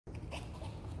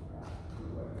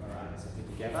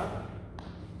together.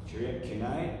 Drip,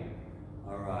 Kine.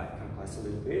 All right, come close a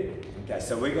little bit. Okay,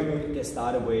 so we're going to get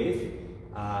started with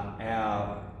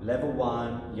our level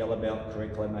 1 yellow belt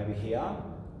curriculum over here,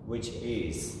 which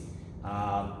is,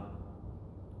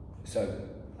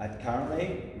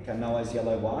 currently, Noah's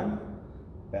yellow 1,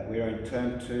 but we're in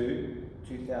term 2,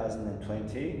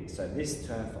 2020. So this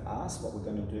term for us, what we're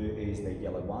going to do is the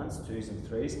yellow 1s, 2s and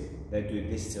 3s, they do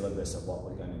this syllabus of what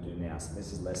we're going to do now. So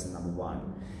this is lesson number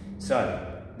 1. So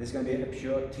this is going to be a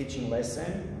pure teaching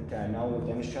lesson. Okay, Noah will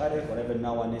demonstrate it. Whatever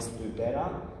Noah needs to do better,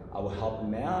 I will help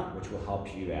him out, which will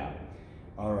help you out.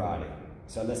 Alrighty,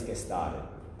 so let's get started.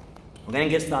 We're going to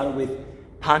get started with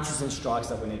punches and strikes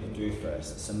that we need to do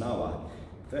first. So Noah,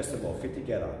 first of all, fit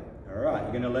together. Alright,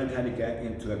 you're going to learn how to get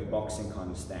into a boxing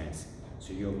kind of stance.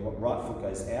 So your right foot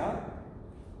goes out,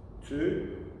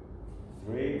 2,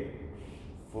 3,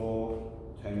 4,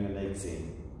 turn your legs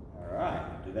in.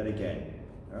 Alright, do that again.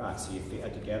 Alright, so your feet are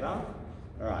together.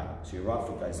 Alright, so your right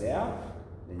foot goes out,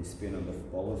 then you spin on the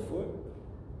ball of the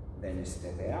foot, then you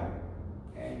step out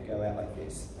and go out like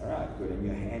this. Alright, good, and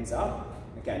your hands up.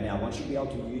 Okay, now once you be able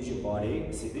to use your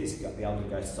body, see this, you've got to be able to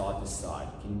go side to side.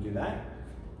 Can you do that?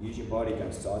 Use your body, go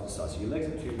side to side. So your legs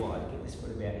are too wide, get this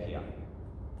foot about here.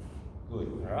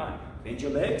 Good, alright. Bend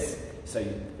your legs, so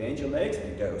you bend your legs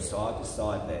and go side to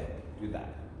side there. Do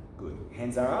that. Good.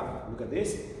 Hands are up, look at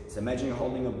this. So imagine you're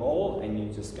holding a ball and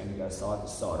you're just going to go side to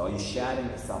side. Or you're shouting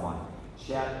to someone.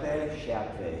 Shout there,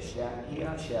 shout here,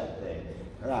 shout there.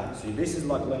 Alright, so this is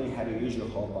like learning how to use your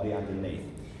whole body underneath.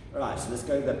 Alright, so let's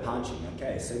go to the punching,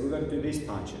 okay? So we're going to do these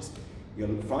punches. Your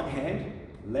front hand,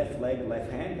 left leg, left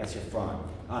hand, that's your front.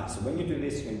 Alright, so when you do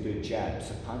this, you're going to do a jab.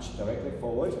 So punch directly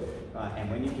forward. Right,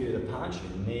 and when you do the punch,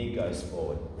 your knee goes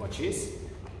forward. Watch this.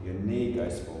 Your knee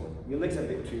goes forward. Your legs are a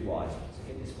bit too wide, so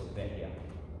get this foot back here.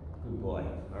 Good boy.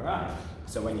 Alright,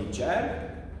 so when you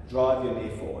jab, drive your knee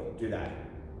forward. Do that.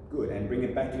 Good, and bring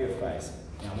it back to your face.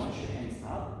 Now once your hands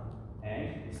up,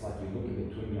 and it's like you're looking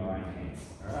between your own hands.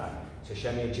 Alright, so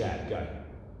show me a jab. Go.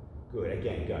 Good,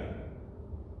 again, go.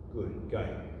 Good, go.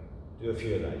 Do a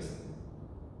few of those.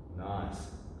 Nice.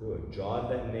 Good. Drive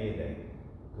that knee there.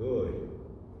 Good.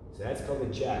 So that's called a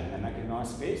jab. Now make a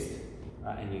nice fist,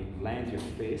 and you land your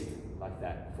fist like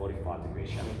that, 45 degrees.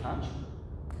 Show me punch.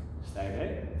 Stay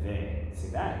there. There. See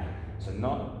that? So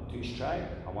not too straight.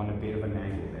 I want a bit of an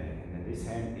angle there. And then this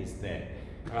hand is there.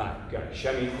 Alright, go.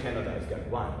 Show me 10 of those. Go.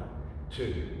 1,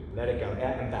 2. Let it go.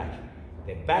 Out and back.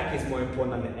 The back is more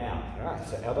important than the out. Alright,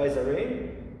 so elbows are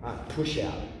in. Alright, push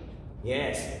out.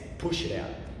 Yes. Push it out.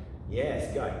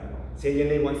 Yes, go. See your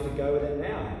knee wants to go with it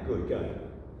now? Good, go.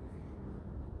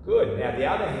 Good, now the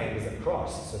other hand is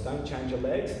across, so don't change your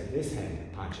legs. This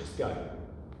hand punches, go.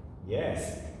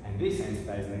 Yes, and this hand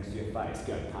stays next to your face,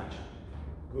 go, punch.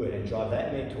 Good, and drive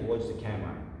that knee towards the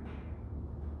camera.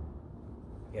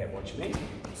 Yeah, watch me.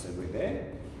 So we're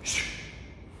there.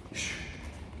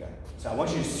 Go. So I want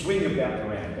you to swing your belt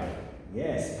around, go.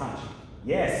 Yes, punch.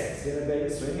 Yes, see the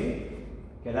belt swinging?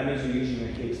 Okay, that means you're using your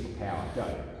hips for power, go.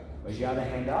 Where's your other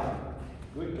hand up?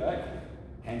 Good, go.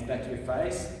 Hands back to your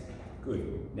face.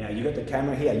 Good. Now you got the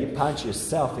camera here. You punch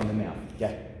yourself in the mouth.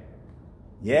 Go.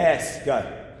 Yes, go.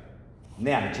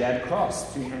 Now jab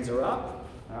cross. 2 hands are up.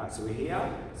 Alright, so we're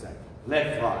here. So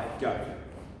left, right, go.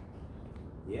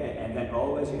 Yeah, and then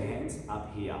always your hands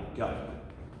up here. Go.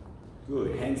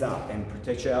 Good. Hands up and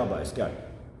protect your elbows. Go.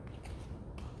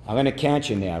 I'm going to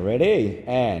count you now. Ready?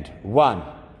 And 1.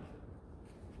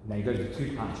 Now you go to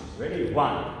 2 punches. Ready?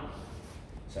 1.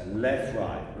 So left,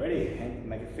 right. Ready? Hand,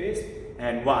 make a fist.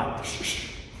 And 1,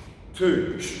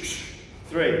 2,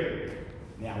 3.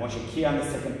 Now I want you to key on the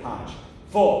second punch.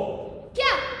 4,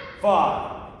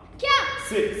 5,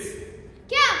 6,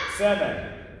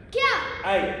 7,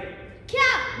 8,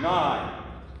 9,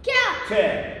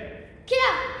 10.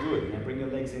 Good. Now bring your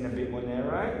legs in a bit more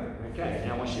narrow. Okay,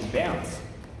 now I want you to bounce.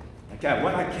 Okay,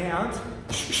 when I count,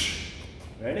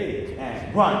 ready?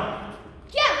 And 1.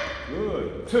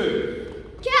 Good. 2.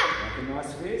 Make a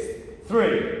nice fist.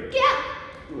 3.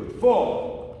 Good.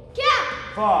 4.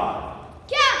 5.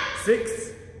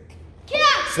 6.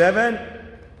 7.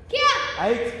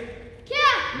 8.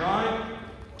 9.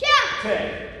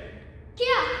 10.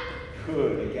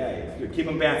 Good. Okay. Good. Keep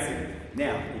on bouncing.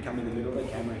 Now, you come in the middle of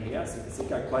the camera here, so you can see,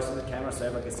 go close to the camera so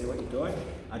everyone can see what you're doing.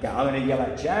 Okay, I'm going to yell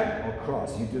out jab or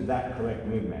cross. You do that correct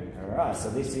movement. Alright, so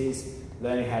this is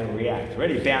learning how to react.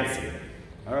 Ready? Bouncing.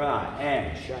 Alright,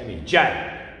 and show me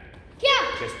jab.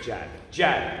 Just jab.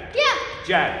 Jab.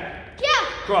 Jab.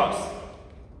 Cross.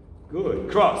 Good.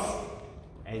 Cross.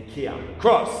 And kia.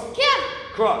 Cross.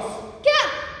 Cross.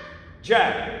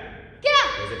 Jab.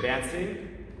 There's a bouncing.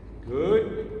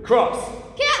 Good. Cross.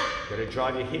 Got to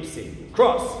drive your hips in.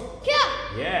 Cross. Kia.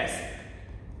 Yes.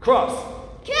 Cross.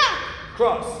 Kia.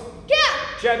 Cross. Kia.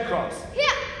 Jab cross. Kia.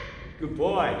 Good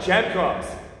boy. Jab cross.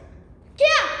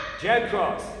 Kia. Jab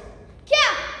cross. Kia.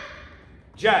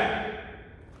 Jab.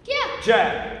 Kia.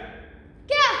 Jab.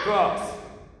 Kia. Cross.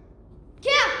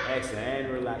 Kia. Excellent.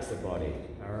 And relax the body.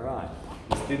 All right.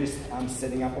 Let's do this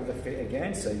setting up of the feet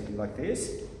again. So you like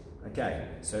this. Okay.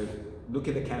 So look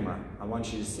at the camera. I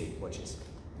want you to see. Watch this.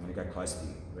 I'm going to go close to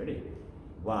you. Ready?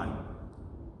 1.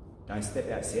 Don't step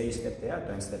out. See how you stepped out?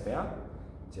 Don't step out.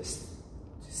 Just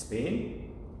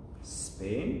spin.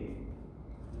 Spin.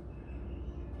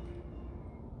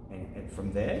 And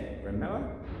from there, remember,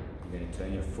 you're going to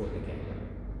turn your foot again.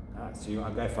 All right, so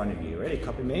I'll go in front of you. Ready?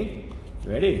 Copy me?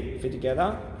 Ready? Feet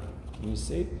together. Can you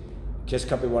see? Just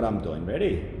copy what I'm doing.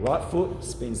 Ready? Right foot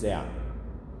spins out.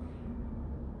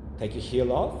 Take your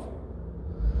heel off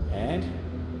and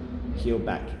heel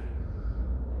back.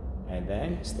 And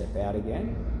then step out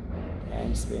again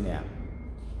and spin out.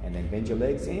 And then bend your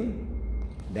legs in.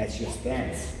 That's your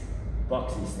stance.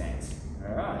 Boxing stance.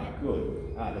 All right,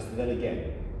 good. All right, let's do that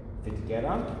again. Feet together.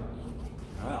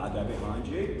 All right, I'll go behind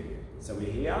you. So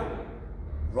we're here.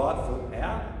 Right foot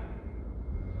out.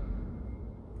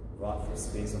 Right foot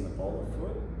spins on the ball of the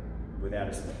foot without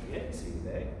a step yet. See you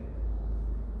there.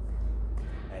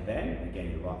 And then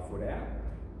again, your right foot out.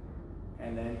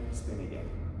 And then spin again.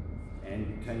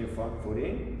 And turn your front foot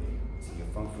in. So your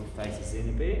front foot faces in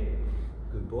a bit.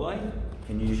 Good boy.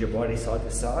 Can you use your body side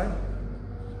to side?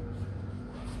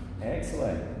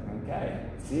 Excellent. Okay.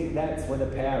 See, that's where the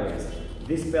power is.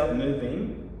 This belt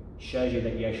moving shows you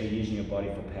that you're actually using your body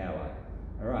for power.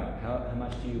 All right. How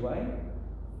much do you weigh?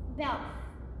 About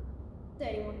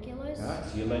 31 kilos. All right.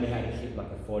 So you're learning how to hit like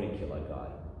a 40-kilo guy.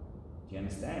 Do you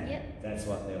understand? Yep. That's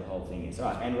what the whole thing is.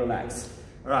 All right. And relax.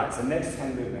 All right. So next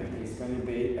hand movement is going to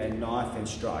be a knife and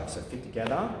strike. So feet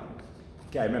together.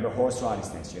 Okay. Remember horse riding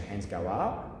stance. Your hands go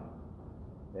up.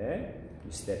 There.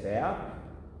 You step out.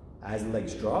 As the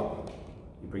legs drop,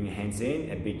 you bring your hands in,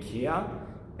 a big here,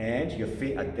 and your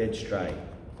feet are dead straight.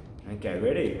 Okay,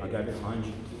 ready? I'll go behind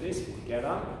you to this, feet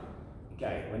together.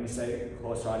 Okay, when you say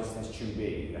horse riding stance,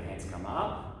 chumbi, your hands come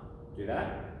up, do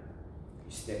that.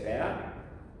 You step out,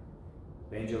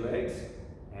 bend your legs,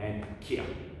 and kia.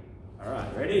 All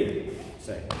right, ready?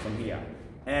 So, from here.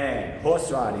 And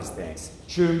horse riding stance,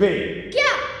 chumbi. Kia.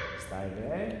 Stay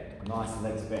there, nice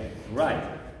legs bent. Great.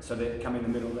 So they come in the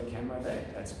middle of the camera there.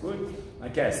 That's good.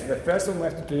 Okay, so the first one we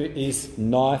have to do is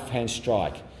knife hand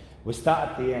strike. We'll start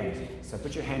at the end. So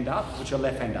put your hand up, put your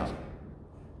left hand up.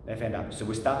 Left hand up. So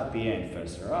we'll start at the end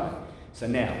first, all right? So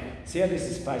now, see how this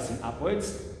is facing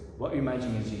upwards? What you're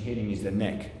imagining is you're hitting is the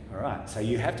neck, all right? So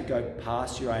you have to go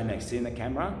past your own neck. See in the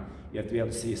camera? You have to be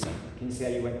able to see yourself. Can you see how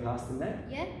you went past the neck?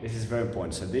 Yeah. This is very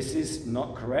important. So this is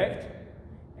not correct,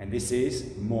 and this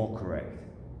is more correct,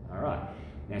 all right?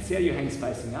 Now see how your hand's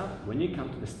facing up? When you come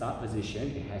to the start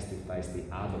position, it has to face the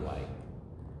other way.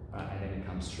 Right, and then it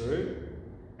comes through,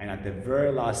 and at the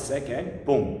very last second,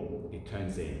 boom, it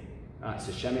turns in. All right,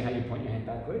 so show me how you point your hand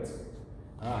backwards.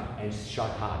 All right, and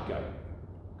strike hard, go.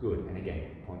 Good, and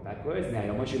again, point backwards. Now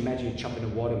I want you to imagine you're chopping a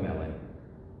watermelon.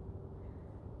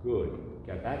 Good,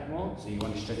 go back more, so you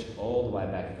want to stretch all the way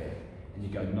back there. And you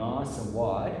go nice and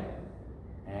wide,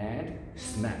 and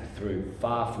snap through,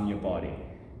 far from your body.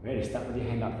 Ready, start with your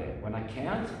hand up there. When I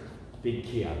count, big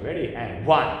kia. Ready, and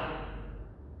 1.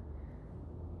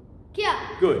 Kia.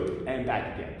 Good, and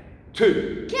back again.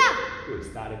 2. Kia. Good,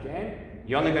 start again.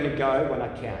 You're only going to go when I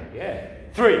count, yeah?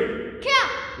 3. Kia.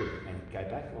 Good, and go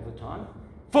back all the time.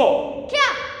 4. Kia.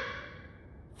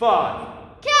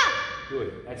 5. Kia.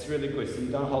 Good, that's really good. So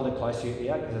you don't hold it close to your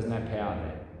ear because there's no power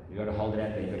there. You've got to hold it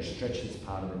out there. You've got to stretch this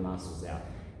part of the muscles out.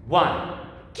 1.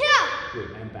 Kia. Good,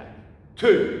 and back.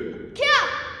 2. Kia.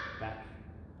 Back.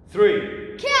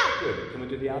 3. Kia. Good. Can we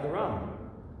do the other arm?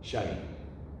 Show me.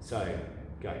 So,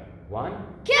 go. 1.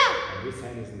 Kia. And this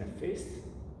hand is in the fist.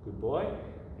 Good boy.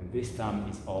 And this thumb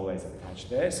is always attached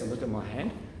there. So look at my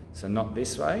hand. So not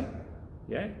this way.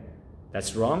 Yeah?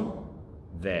 That's wrong.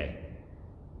 There.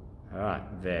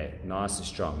 Alright, there. Nice and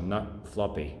strong. Not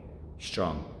floppy.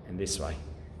 Strong. And this way.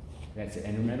 That's it.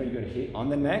 And remember, you've got to hit on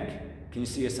the neck. Can you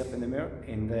see yourself in the mirror?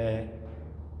 In the...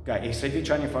 Go. So if you're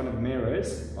training in front of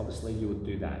mirrors, obviously you would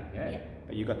do that, yeah?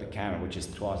 But you've got the camera, which is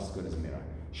twice as good as a mirror.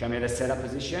 Show me the setup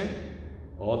position,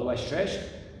 all the way stretched,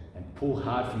 and pull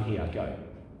hard from here. Go.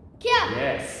 Kia.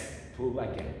 Yes. Pull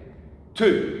back in.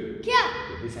 2. Kia.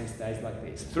 Good. This hand stays like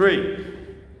this. 3.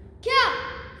 Kia.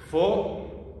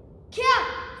 4. Kia.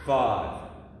 5.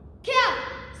 Kia.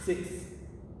 6.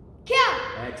 Kia.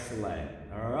 Excellent.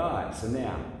 All right. So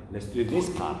now let's do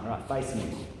this part. All right, facing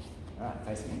me. All right,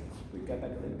 face me. We go back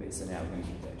a little bit. So now we're going to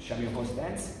keep that. Show me your horse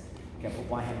stance. Okay, put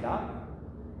one hand up.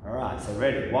 All right, so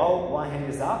ready. While one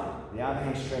hand is up, the other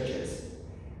hand stretches.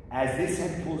 As this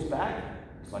hand pulls back,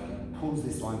 it's like it pulls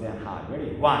this one down hard.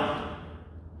 Ready? One.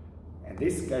 And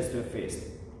this goes to a fist.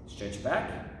 Stretch back.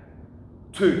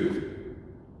 Two.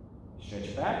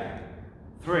 Stretch back.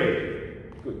 Three.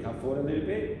 Good. Come forward a little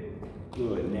bit.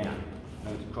 Good. Now,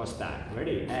 I'm going to cross back.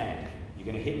 Ready? And you're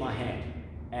going to hit my hand.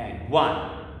 And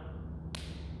one.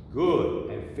 Good.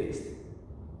 And fist.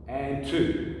 And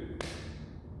two.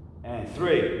 And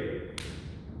three.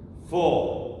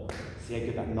 Four. See how you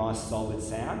get that nice solid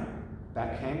sound?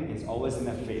 Backhand is always in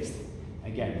the fist.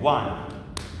 Again.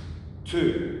 One.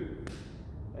 Two.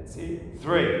 That's it.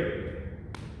 Three.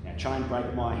 Now try and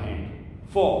break my hand.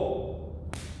 4,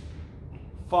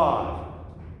 5,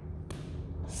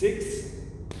 6,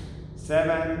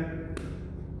 7.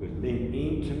 Good. Lean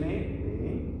into me. Lean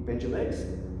in. Bend your legs.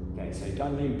 Okay, so you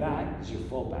don't lean back because you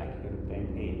fall back. You're going to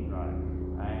bend in.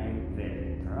 Right. And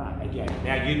there. All right. Again.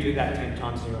 Now you do that 10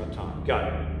 times in your own time.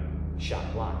 Go. Shut.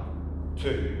 1,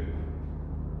 2,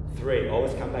 3.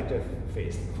 Always come back to a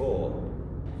fist. 4,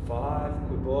 5.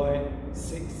 Good boy.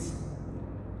 6,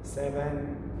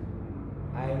 7,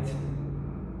 8,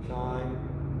 9,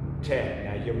 10.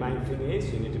 Now your main thing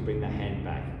is you need to bring the hand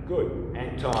back. Good.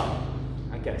 And time.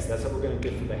 Okay, so that's what we're going to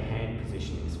do for the hand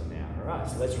positionings for now. Alright,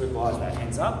 so let's revise that.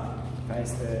 Hands up.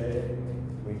 Face the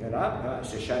wing it up. Alright,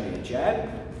 so show me a jab.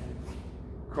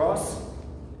 Cross.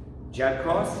 Jab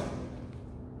cross.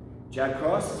 Jab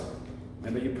cross.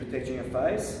 Remember you're protecting your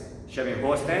face. Show me a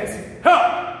horse stance.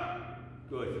 Ha!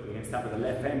 Good. We're going to start with the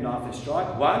left hand, knife and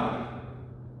strike. 1,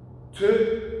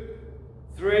 2,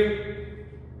 3,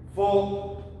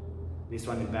 4. This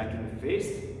one is back in the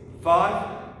fist.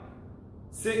 5,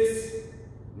 6.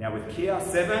 Now with Kia.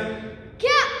 7,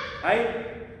 Count.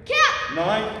 8, Count.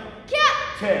 9,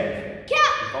 Count. 10.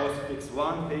 Count. If I was to fix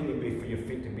one thing, it would be for your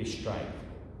feet to be straight.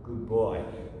 Good boy.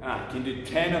 Alright, you can do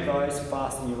 10 of those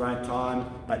fast in your own time,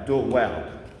 but do it well.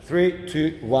 3,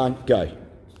 2, 1, go. Count.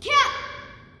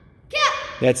 Count.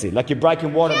 That's it, like you're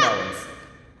breaking watermelons.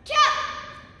 Count.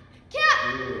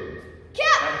 Count. Good.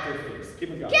 Count. Back to the fist. Keep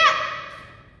it going. Count.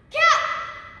 Count.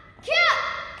 Count.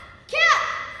 Count.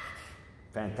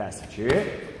 Fantastic. Cheer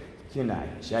it.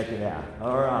 Shake it out.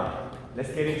 Alright, let's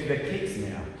get into the kicks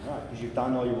now. Alright, because you've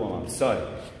done all your warm-ups.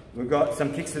 So, we've got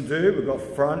some kicks to do. We've got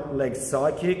front leg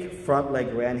side kick, front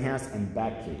leg roundhouse, and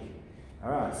back kick.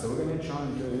 Alright, so we're going to try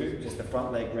and do just the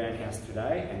front leg roundhouse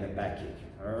today and the back kick.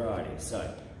 Alrighty, so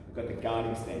we've got the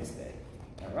guarding stance there.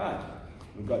 Alright,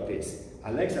 we've got this.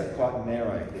 Our legs are quite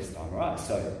narrow this time, right?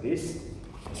 So this,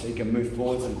 so you can move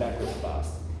forwards and backwards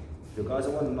fast. If you guys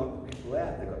want to knock people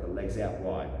out, they've got the legs out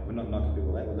wide. We're not knocking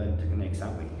people out, we're learning to connect,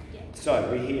 aren't we? Yeah. So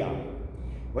we're here.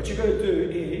 What you've got to do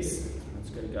is, I'm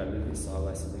just going to go a little bit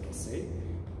sideways so they can see.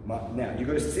 Now, you've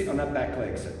got to sit on that back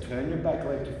leg. So turn your back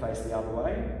leg to face the other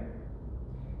way.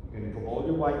 You're going to put all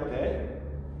your weight there.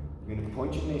 You're going to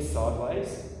point your knees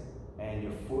sideways and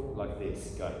your foot like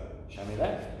this. Go. Show me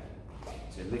that.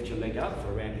 So lift your leg up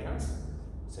for a roundhouse.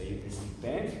 So this is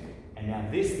bent. And now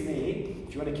this knee,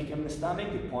 if you want to kick him in the stomach,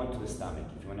 you point to the stomach.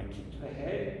 If you want to kick to the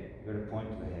head, you've got to point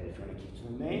to the head. If you want to kick to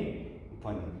the knee, you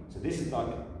point to the knee. So this is like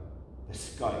the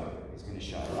scope is going to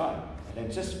show, right? And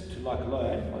then just to like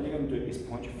learn, all you're going to do is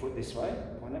point your foot this way,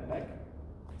 point that back.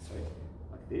 So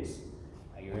like this.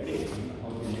 Are you ready?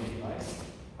 Hold your knee in place.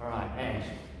 All right, and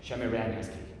show me a roundhouse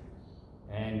kick.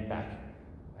 And back.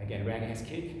 Again, roundhouse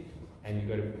kick. And you've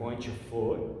got to point your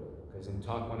foot, because in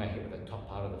Taekwondo, hit with the top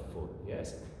part of the foot.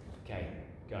 Yes? Okay,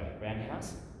 go.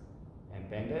 Roundhouse. And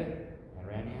bend it. And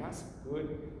roundhouse.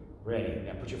 Good. Ready.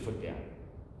 Now put your foot down.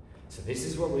 So this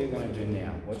is what we're going to do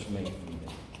now. Watch me.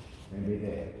 We're going to be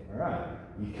there. All right.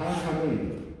 You can't come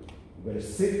in. You've got to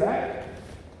sit back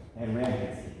and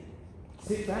roundhouse kick.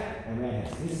 Sit back and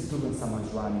roundhouse. This is good when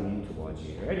someone's running in towards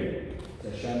you. Ready?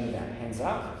 So show me that. Hands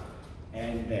up.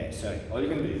 And there. So all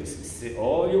you're going to do is sit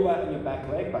all your weight on your back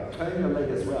leg, but turn your leg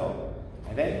as well.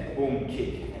 And then boom,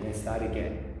 kick. And then start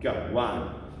again. Go.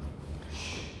 1.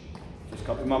 Just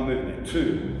copy my movement.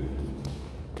 2.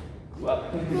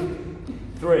 Up.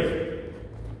 3.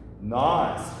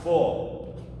 Nice.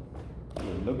 4.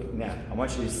 Look now. I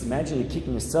want you to imagine you're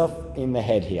kicking yourself in the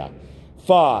head here.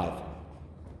 5.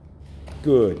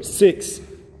 Good. 6.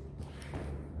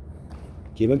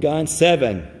 Keep it going.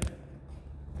 7.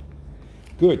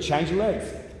 Good. Change your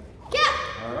legs. Yeah.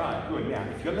 All right. Good. Now,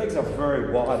 if your legs are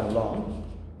very wide and long,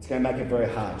 it's going to make it very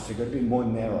hard. So you've got to be more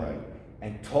narrow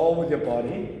and tall with your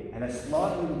body, and then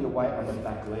slightly with your weight on the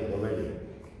back leg already.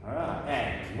 All right.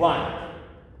 And 1.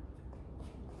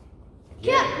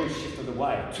 Yeah. Good shift of the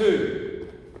weight. 2.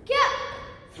 Yeah.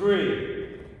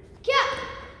 3. Count.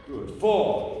 Good.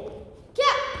 4.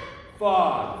 Count.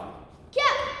 5.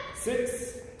 Count.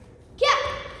 6. Count.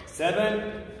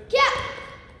 7. Count.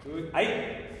 Good.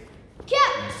 8.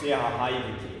 Count. And see how high you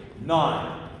can kick.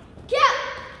 9. Count.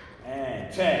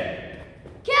 And 10.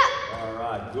 Count.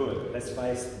 Alright, good. Let's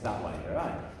face that way,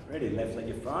 alright? Ready? Left leg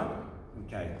in front.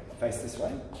 Okay, face this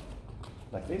way.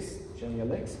 Like this, showing your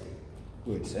legs.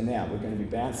 Good, so now we're going to be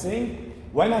bouncing.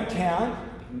 When I count,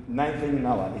 main thing to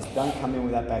know is don't come in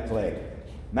with that back leg.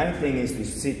 Main thing is to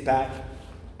sit back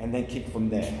and then kick from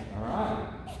there. Alright,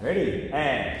 ready?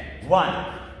 And 1.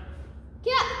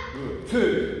 Count. Good.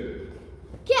 2.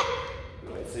 Count.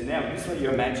 Good. So now this is what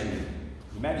you're imagining.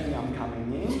 Imagine I'm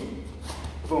coming in,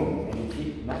 boom, and you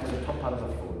kick that with the top part of the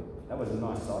foot. That was a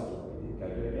nice side kick. Go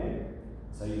do it again.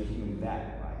 So you're kicking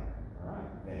that way.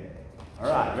 Alright, there.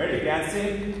 Alright, ready?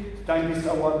 Bouncing. Don't be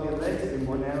so wide with your legs, be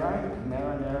more narrow.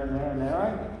 Narrow, narrow, narrow,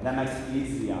 narrow. And that makes it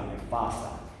easier and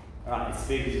faster. Alright,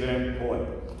 speed is very important.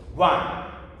 1.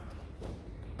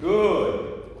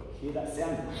 Good. Hear that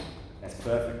sound? That's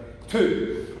perfect.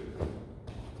 2.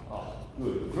 Oh,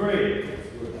 good. 3. That's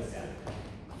good, that sound.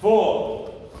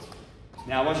 4.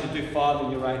 Now I want you to do 5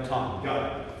 in your own time.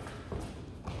 Go.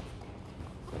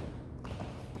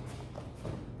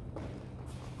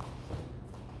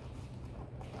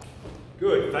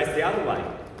 Good. Face the other way.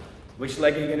 Which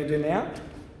leg are you going to do now?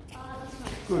 This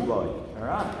one. Good boy.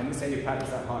 Alright. And this is how you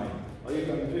practice at home. All you're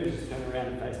going to do is just turn around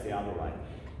and face the other way.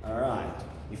 Alright.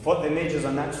 You fought the ninjas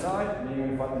on that side, and then you're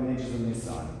going to fight the ninjas on this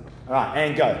side. Alright,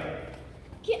 and go.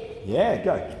 Yeah,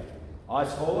 go.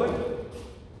 Eyes forward.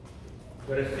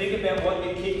 Got to think about what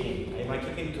you're kicking. Am I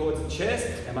kicking towards the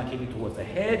chest? Am I kicking towards the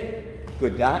head?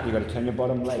 Good, that. You've got to turn your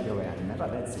bottom leg around. Remember,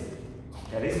 that's it.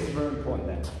 Okay, this is very important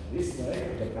then. This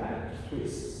leg, the back,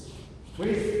 twist.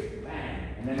 Twist,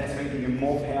 bang. And then that's going to give you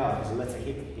more power, so let's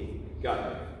hip kick.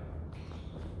 Go.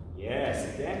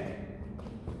 Yes, again.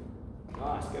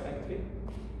 Nice, go back a bit.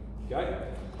 Go.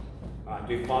 Alright,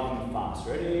 do 5 of them fast.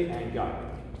 Ready? And go.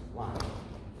 1,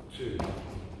 2,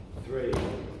 3,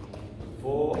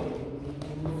 4,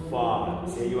 5.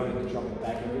 See, you want to drop it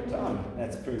back every time.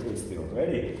 That's pretty good still.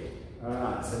 Ready?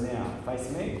 Alright, so now,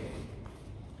 face me.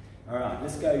 Alright,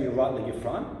 let's go your right leg in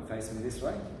front. Face me this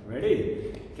way.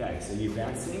 Ready? Okay, so you're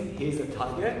bouncing. Here's the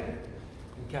target.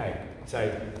 Okay, so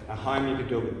at home you can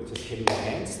do it just hitting your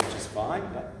hands, which is fine,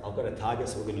 but I've got a target,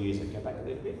 so we're going to use it. Go back a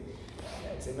little bit.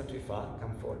 Okay, so not too far.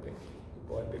 Come forward a bit. Good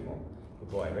boy, a bit more.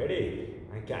 Good boy. Ready?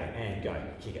 Okay, and go.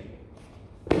 Kick it.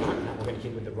 Now we're going to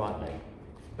kick with the right leg.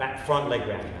 Back, front leg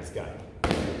round. Let's go.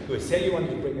 Good. Say you want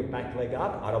to bring your back leg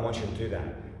up. I don't want you to do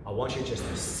that. I want you just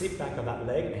to sit back on that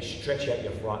leg and stretch out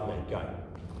your right leg. Go.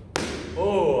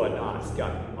 Oh, nice. Go.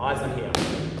 Eyes on here.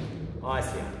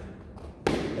 Eyes here.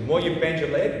 The more you bend your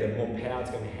leg, the more power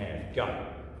it's going to have. Go.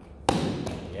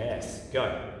 Yes.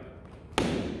 Go.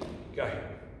 Go.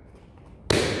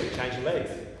 Change your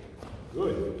legs.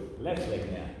 Good. Left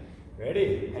leg now.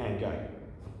 Ready? And go.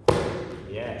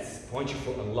 Yes. Point your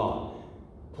foot a lot.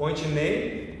 Point your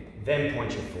knee, then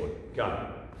point your foot. Go.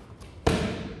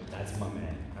 That's my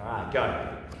man. Alright,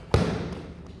 go.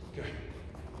 Go.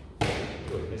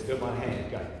 Good. Let's do it by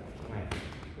hand. Go.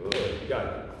 Good.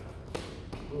 Go.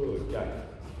 Good. Go.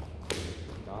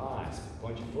 Nice.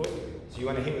 Point your foot. So you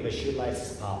want to hit with the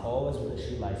shoelaces part. Always with the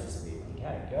shoelaces bit.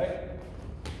 Okay,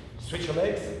 go. Switch your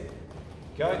legs.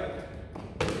 Go.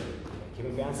 Keep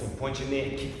it bouncing. Point your knee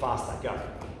and kick faster. Go.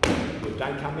 Good.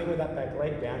 Don't come in with that back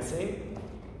leg bouncing.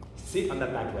 Sit on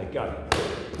that back leg. Go.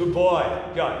 Good boy.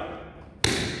 Go.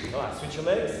 Alright, switch your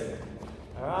legs.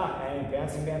 Alright, and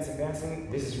bouncing, bouncing,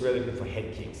 bouncing. This is really good for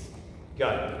head kicks.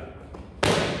 Go.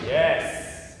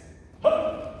 Yes.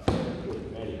 Hup.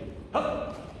 Good. Ready.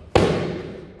 Hup.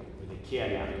 With the kia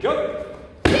now. Go.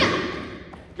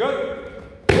 Go.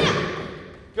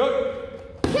 Go.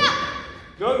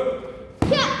 Go.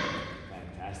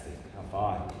 Fantastic. High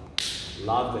five.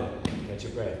 Loved it. Catch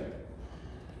your breath.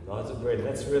 Lots of breath.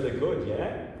 That's really good,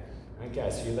 yeah?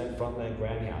 Okay, so you let front leg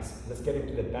roundhouse. Let's get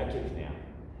into the back kick now.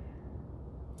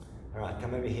 Alright,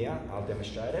 come over here. I'll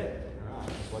demonstrate it. Alright,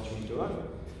 just watch me do it.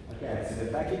 Okay, so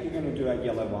the back kick you're going to do at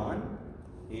yellow one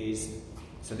is,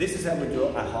 so this is how we do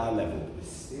it at high level. We're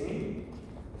sitting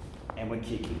and we're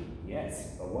kicking.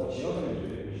 Yes, but what you're going to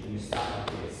do is you're going to start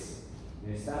like this.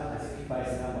 You're going to start as if you're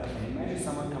facing that way. And imagine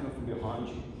someone coming from behind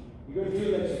you. You've got 2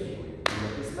 legs to kick with. You've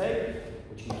got this leg,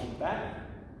 which you can kick back,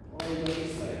 or you've got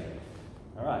this leg.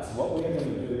 Alright, so what we're going to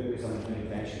do is I'm going to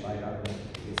advance your leg up this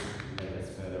leg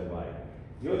that's further away.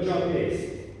 Your job is,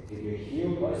 if your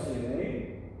heel close to your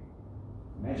knee,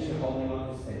 imagine you're holding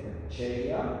on to the chair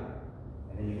here,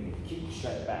 and and you're going to kick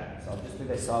straight back. So I'll just do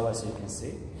that sideways so you can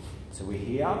see. So we're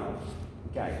here.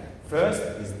 Okay, first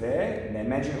is there, and then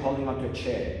imagine you're holding onto a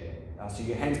chair. So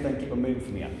your hands don't keep on moving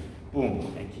from here.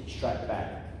 Boom, and kick straight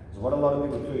back. So what a lot of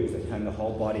people do is they turn the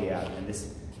whole body out, and this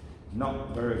is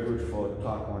not very good for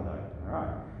Taekwondo.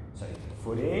 Alright, so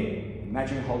foot in,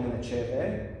 imagine you're holding a chair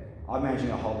there. I imagine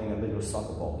you're holding a little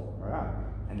soccer ball. Alright,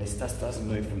 and this just doesn't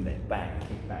move from there. Bang,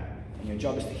 kick back. And your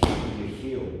job is to hit with your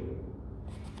heel.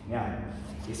 Now,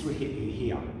 this will hit you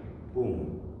here.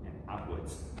 Boom, and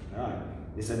upwards.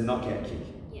 Alright, this is a knockout kick.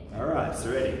 Yeah. Alright,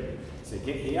 so ready. So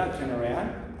get here, turn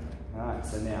around. Alright,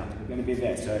 so now we're going to be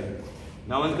there. So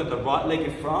no one's got the right leg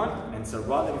in front, and so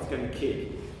right leg is going to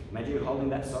kick. Imagine you're holding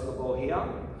that soccer ball here.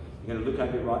 You're going to look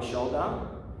over your right shoulder.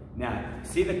 Now,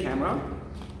 see the camera?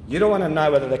 You don't want to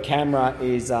know whether the camera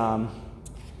is,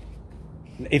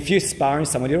 if you're sparring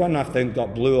someone, you don't know if they've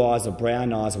got blue eyes or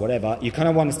brown eyes or whatever. You kind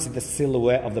of want to see the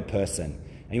silhouette of the person.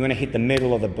 And you want to hit the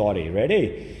middle of the body.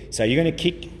 Ready? So you're going to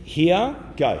kick here.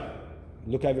 Go.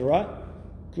 Look over right.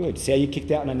 Good. See how you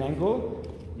kicked out on an angle?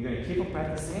 You're going to keep on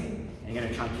practicing, and you're going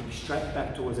to try and kick straight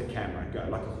back towards the camera. Go,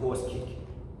 like a horse kick.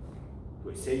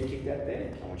 Good. See how you kicked out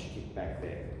there? I want you to kick back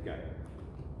there. Go.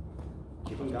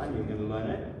 Keep on going. You're going to learn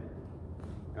it.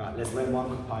 All right, let's learn one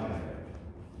component of it.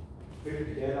 Put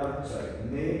it together. So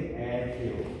knee and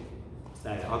heel.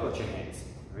 Stay. I've got your hands.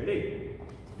 Ready?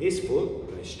 This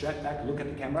foot goes straight back. Look at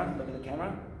the camera. Look at the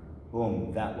camera.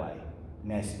 Boom. That way.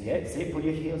 Now, yeah. See, pull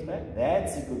your heels back.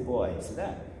 That's a good boy. See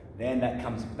that? Then that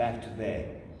comes back to there.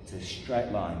 It's a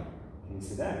straight line. Can you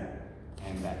see that?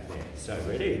 And back there. So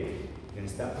ready? You're going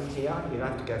to start from here. You don't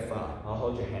have to go far. I'll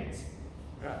hold your hands.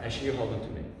 Right. Actually, you hold them to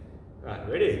me. Right.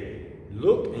 Ready?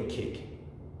 Look and kick.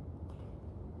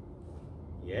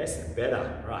 Yes,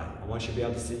 better. Right. I want you to be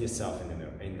able to see yourself in the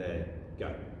mirror. In the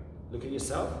go. Look at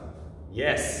yourself.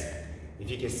 Yes. If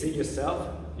you can see yourself,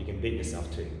 you can beat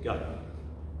yourself too. Go.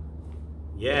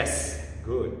 Yes.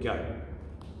 Good. Go.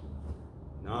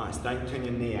 Nice. Don't turn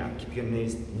your knee out. Keep your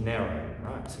knees narrow.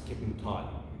 Right. So keep them tight.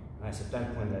 Right. So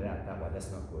don't point that out that way.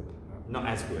 That's not good. Not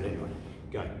as good anyway.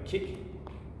 Go. Kick.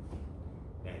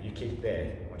 Now you kick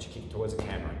there. Once you kick towards the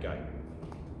camera, go.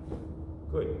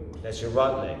 Good. That's your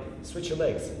right leg. Switch your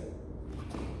legs.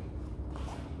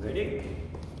 Ready?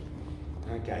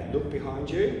 Okay, look behind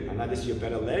you. I know this is your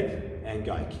better leg. And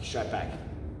go. Kick straight back.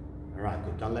 Alright,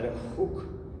 good. Don't let it hook.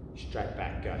 Straight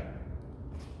back. Go.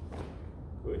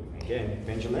 Good. Again,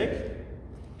 bend your leg.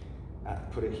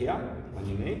 Put it here on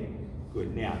your knee.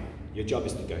 Good. Now, your job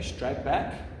is to go straight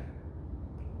back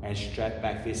and straight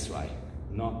back this way.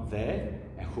 Not there,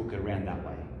 and hook around that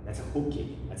way. That's a hook kick.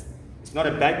 It's not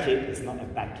a back kick, it's not a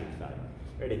back kick though.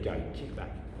 Ready, go, kick back.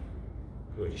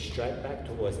 Good, straight back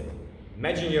towards it.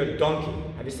 Imagine you're a donkey.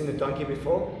 Have you seen a donkey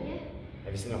before? Yeah.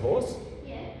 Have you seen a horse?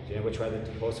 Yeah. Do you know which way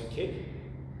the horse would kick?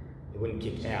 It wouldn't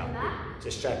kick out. Back?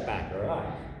 Just straight back,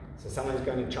 alright. So someone's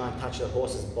going to try and touch the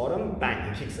horse's bottom,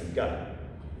 bang, he kicks them, go.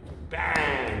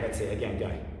 Bang, that's it, again,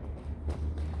 go.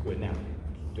 Good, now,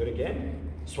 do it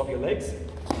again. Swap your legs.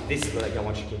 This is the leg I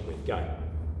want you to kick with, go.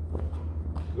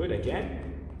 Good, again.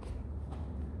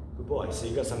 Good boy, so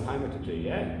you've got some homework to do,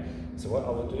 yeah? So what I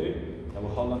will do, I will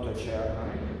hold onto a chair at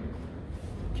home,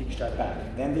 kick straight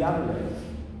back. Then the other leg,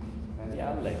 then the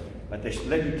other leg. But the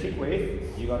leg you kick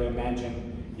with, you got to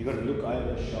imagine, you got to look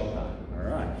over the shoulder, all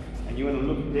right? And you want to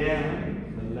look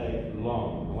down the leg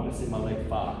long. I want to see my leg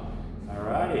far. All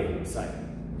righty, so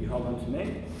you hold on to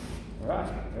me. All right,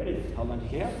 ready? Hold on to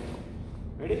here.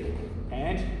 Ready?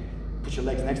 And put your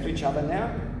legs next to each other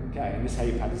now. Okay, and this is how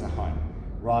you practice at home.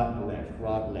 Right,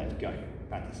 left, go.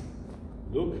 Practice.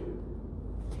 Look.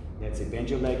 That's it. Bend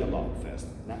your leg a lot first.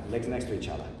 Now, legs next to each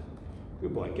other.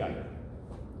 Good boy, go.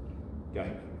 Go.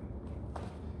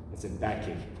 That's a back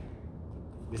kick.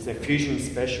 This is a fusion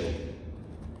special.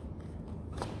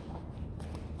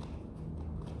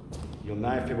 You'll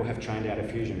know if people have trained out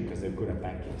of fusion because they're good at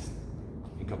back kicks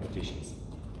in competitions.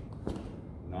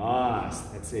 Nice,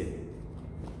 that's it.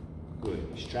 Good,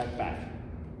 straight back.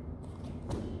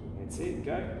 That's it,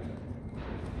 go.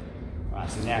 Right,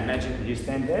 so now imagine you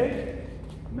stand there.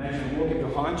 Imagine I'm walking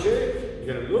behind you.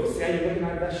 You're going to look, see how you're looking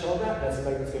over that shoulder? That's the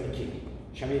leg that's going to kick.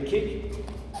 Show me a kick.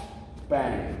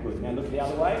 Bang, good. Now look the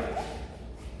other way.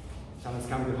 Someone's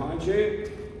coming behind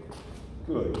you.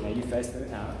 Good, now you face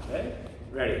them out, okay?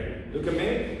 Ready, look at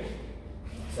me.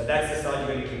 So that's the side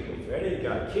you're going to kick with. Ready,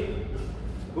 go, kick.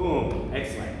 Boom,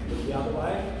 excellent. Look the other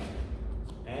way.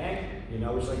 And you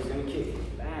know which leg is going to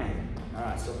kick. Bang.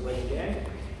 Alright, swap the leg again.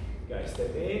 Go,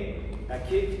 step in, back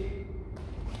kick.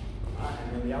 Alright,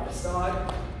 and then the other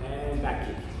side, and back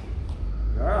kick.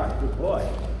 Alright, good boy.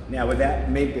 Now without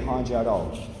me behind you at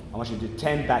all. I want you to do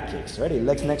 10 back kicks. Ready?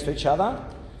 Legs next to each other.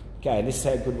 Okay, this is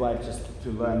a good way just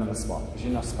to learn on the spot because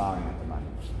you're not sparring at the moment.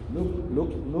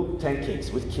 Look, 10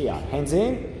 kicks with Kia. Hands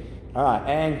in. All right,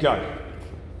 and go.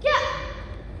 Good.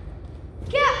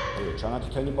 Try not to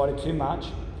turn your body too much.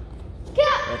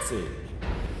 That's it.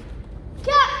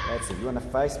 That's it. You want to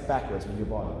face backwards with your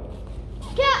body.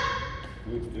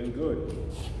 Good, doing good.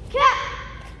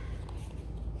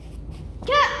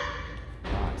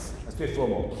 Nice. Let's do 4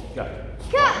 more. Go.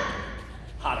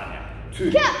 Harder now.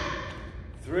 2,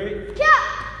 3,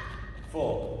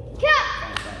 4.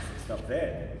 Fantastic. Stop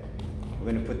there.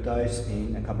 We're going to put those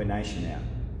in a combination now.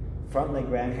 Front leg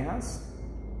roundhouse,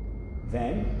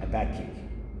 then a back kick.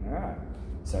 All right.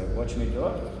 So watch me do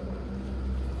it.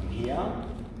 Here,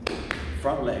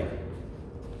 front leg,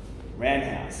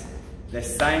 roundhouse, the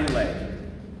same leg,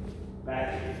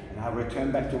 back kick, and I'll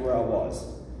return back to where I was.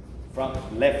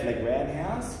 Front left leg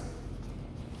roundhouse,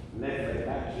 left leg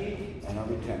back kick, and I'll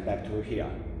return back to here.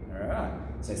 All right.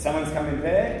 So someone's coming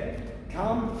there,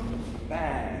 come,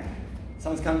 bang.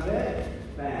 Someone's coming there,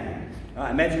 bang. All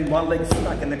right. Imagine one leg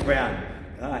stuck in the ground.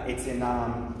 All right. It's in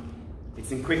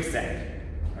quicksand.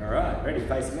 All right. Ready?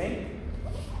 Face me.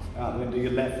 All right. We're gonna do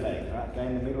your left leg. All right. Go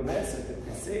in the middle there. So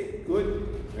that's it. Good.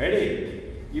 Ready?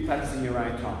 You practice in your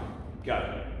own time.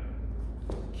 Go.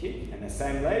 Kick and the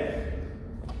same leg.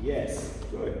 Yes.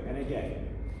 Good. And again.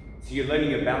 So you're learning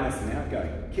your balance now. Go.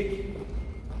 Kick.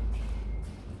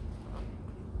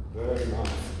 Very nice.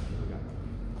 Here we go.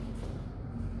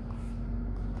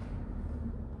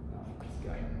 Nice.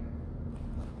 Go.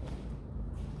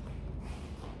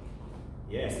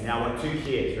 Yes. Now I want 2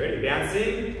 kicks. Ready?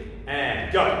 Bouncing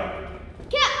and go.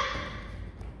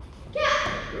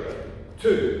 Good.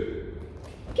 2.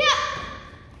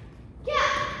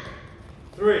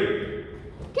 3.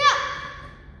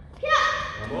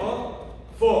 1 more.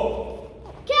 4.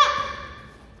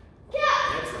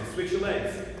 Excellent. Switch your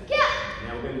legs.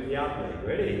 Now we're going to do the up leg.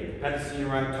 Ready? Practice in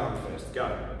your own time first. Go.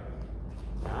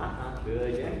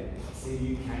 Good again. See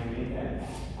you came in there.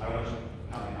 I want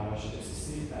you just to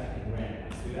sit back and round.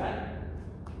 Let's do that.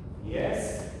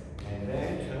 Yes. And then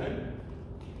turn.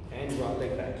 And right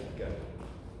leg back. Go.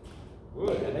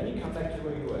 Good. And then you come back to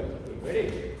where you were. Good. Ready?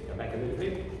 Go back a little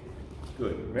bit.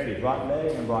 Good. Ready? Right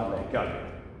leg and right leg. Go.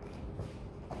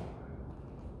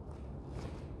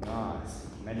 Nice.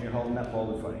 Imagine you're holding that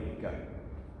ball in front of you. Go.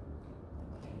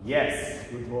 Yes.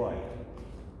 Good boy.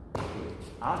 Good.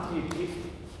 After you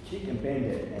kick and bend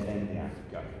it, and then down.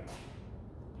 Go.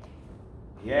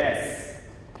 Yes.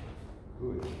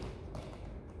 Good.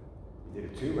 You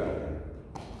did it too well then.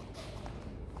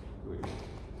 Good.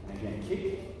 And again,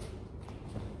 kick.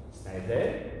 Stay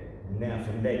there. Now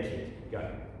from there, kick. Go.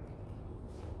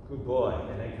 Good boy.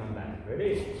 And then come back.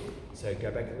 Ready? So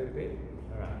go back a little bit.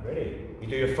 All right. Ready? You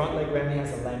do your front leg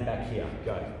roundhouse and land back here.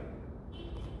 Go.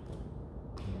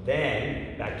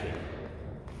 Then back kick.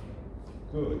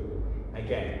 Good.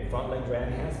 Again, front leg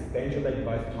roundhouse, bend your leg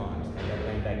both times, and then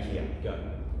land back here. Go.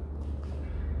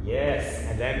 Yes,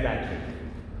 and then back kick.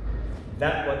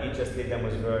 That what you just did then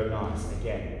was very nice.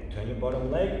 Again, turn your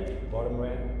bottom leg, bottom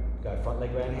round, go front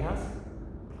leg roundhouse,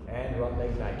 and right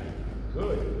leg back kick.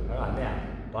 Good. All right, now,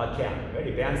 by count.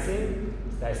 Ready? Bouncing,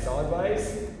 stay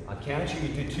sideways. I count you,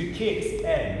 you do 2 kicks,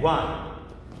 and 1.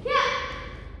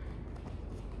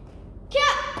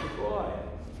 Good boy.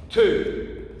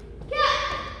 2.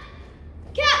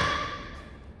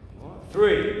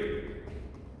 3.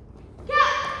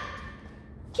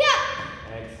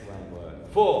 Excellent work.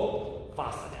 4.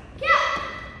 Faster now.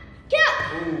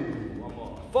 Ooh, 1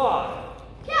 more. 5.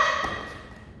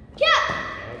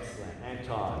 Excellent. And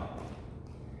time.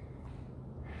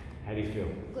 How do you feel?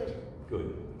 Good. Good.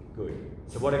 Good.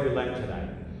 So what have you learned today?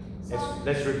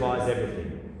 Let's revise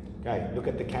everything. Okay, look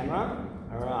at the camera.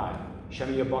 All right. Show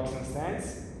me your boxing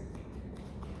stance.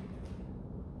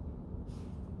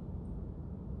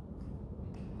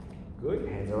 Good,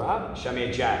 hands are up. Show me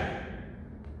a jab.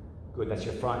 Good, that's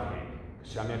your front hand.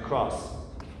 Show me a cross.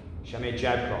 Show me a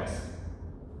jab cross.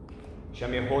 Show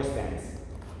me a horse stance.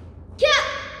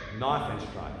 Knife and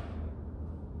strike.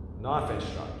 Knife and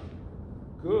strike.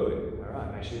 Good, all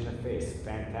right, make sure you're in the face.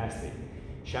 Fantastic.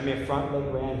 Show me a front leg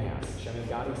roundhouse. Show me a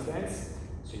guarding stance.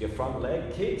 So your front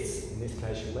leg kicks, in this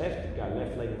case your left, go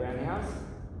left leg roundhouse.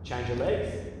 Change your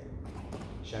legs.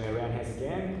 Show me a roundhouse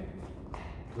again.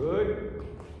 Good.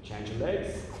 Change your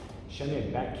legs. Show me a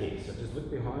back kick. So just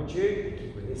look behind you and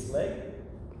kick with this leg.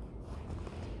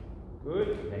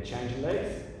 Good. Then change your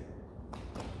legs.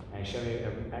 And show me a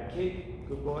back kick.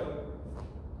 Good boy.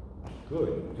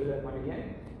 Good. Do that one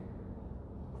again.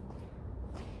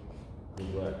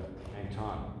 Good work. And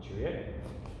time. Juliet.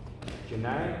 Your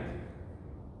name.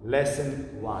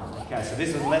 Lesson 1. Okay, so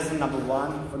this is lesson number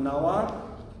 1 for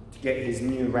Noah to get his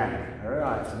new rank.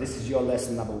 Alright, so this is your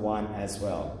lesson number 1 as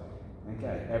well.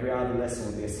 Okay, every other lesson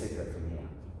will be a secret from here.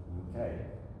 Okay,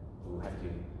 we'll have to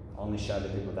only show the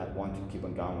people that want to keep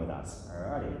on going with us.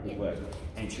 Alrighty, good work.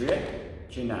 Entry,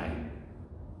 Chennai.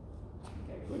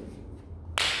 Okay, good.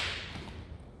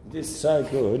 This is so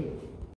good.